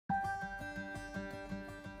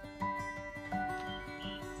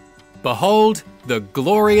Behold the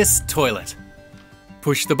glorious toilet.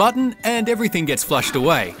 Push the button and everything gets flushed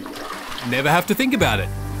away. Never have to think about it.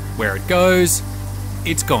 Where it goes,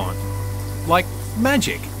 it's gone. Like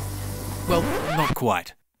magic. Well, not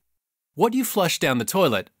quite. What you flush down the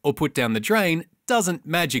toilet or put down the drain doesn't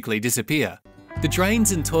magically disappear. The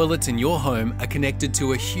drains and toilets in your home are connected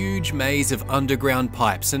to a huge maze of underground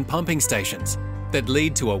pipes and pumping stations that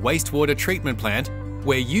lead to a wastewater treatment plant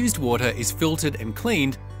where used water is filtered and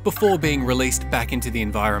cleaned before being released back into the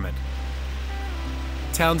environment.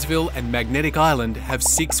 Townsville and Magnetic Island have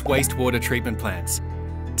 6 wastewater treatment plants.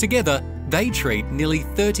 Together, they treat nearly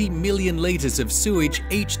 30 million litres of sewage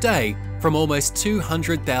each day from almost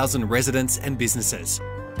 200,000 residents and businesses.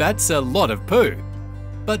 That's a lot of poo.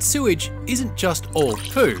 But sewage isn't just all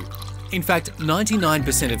poo. In fact,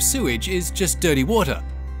 99% of sewage is just dirty water.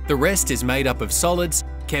 The rest is made up of solids,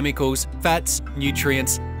 chemicals, fats,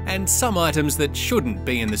 nutrients, and some items that shouldn't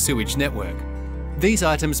be in the sewage network. These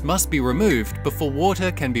items must be removed before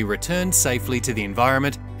water can be returned safely to the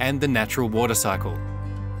environment and the natural water cycle.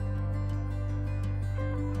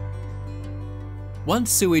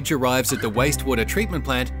 Once sewage arrives at the wastewater treatment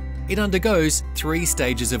plant, it undergoes 3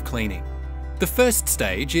 stages of cleaning. The first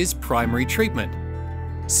stage is primary treatment.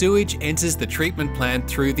 Sewage enters the treatment plant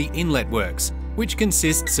through the inlet works, which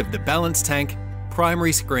consists of the balance tank,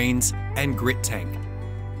 primary screens, and grit tank.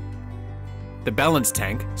 The balance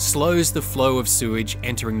tank slows the flow of sewage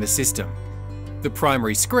entering the system. The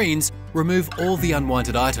primary screens remove all the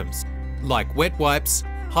unwanted items, like wet wipes,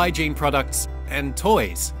 hygiene products, and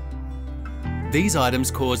toys. These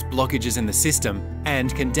items cause blockages in the system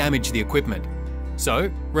and can damage the equipment.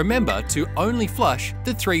 So remember to only flush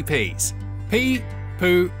the 3 Ps: pee,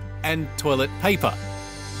 poo, and toilet paper.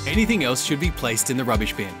 Anything else should be placed in the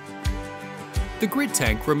rubbish bin. The grit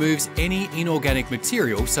tank removes any inorganic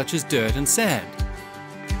material such as dirt and sand.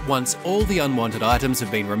 Once all the unwanted items have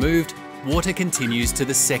been removed, water continues to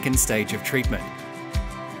the second stage of treatment.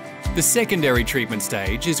 The secondary treatment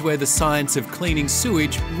stage is where the science of cleaning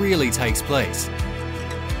sewage really takes place.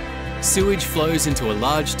 Sewage flows into a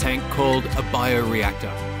large tank called a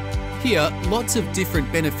bioreactor. Here, lots of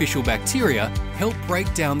different beneficial bacteria help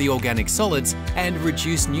break down the organic solids and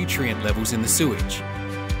reduce nutrient levels in the sewage.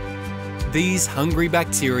 These hungry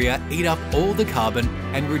bacteria eat up all the carbon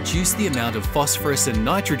and reduce the amount of phosphorus and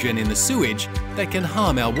nitrogen in the sewage that can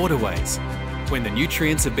harm our waterways. When the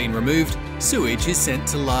nutrients have been removed, sewage is sent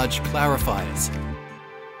to large clarifiers.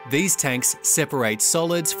 These tanks separate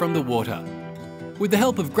solids from the water. With the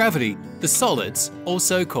help of gravity, the solids,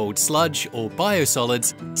 also called sludge or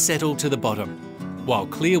biosolids, settle to the bottom, while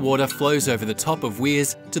clear water flows over the top of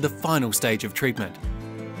weirs to the final stage of treatment.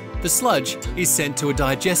 The sludge is sent to a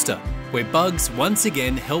digester, where bugs once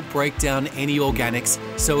again help break down any organics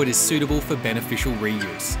so it is suitable for beneficial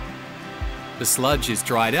reuse. The sludge is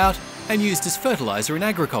dried out and used as fertiliser in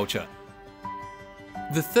agriculture.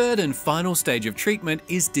 The third and final stage of treatment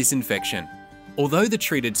is disinfection. Although the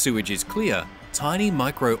treated sewage is clear, tiny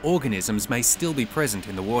microorganisms may still be present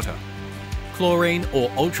in the water. Chlorine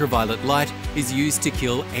or ultraviolet light is used to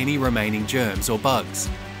kill any remaining germs or bugs.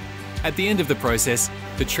 At the end of the process,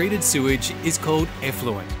 the treated sewage is called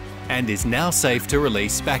effluent and is now safe to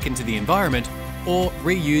release back into the environment or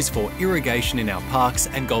reuse for irrigation in our parks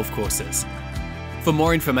and golf courses. For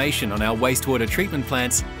more information on our wastewater treatment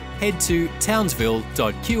plants, head to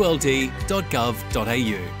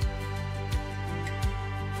townsville.qld.gov.au.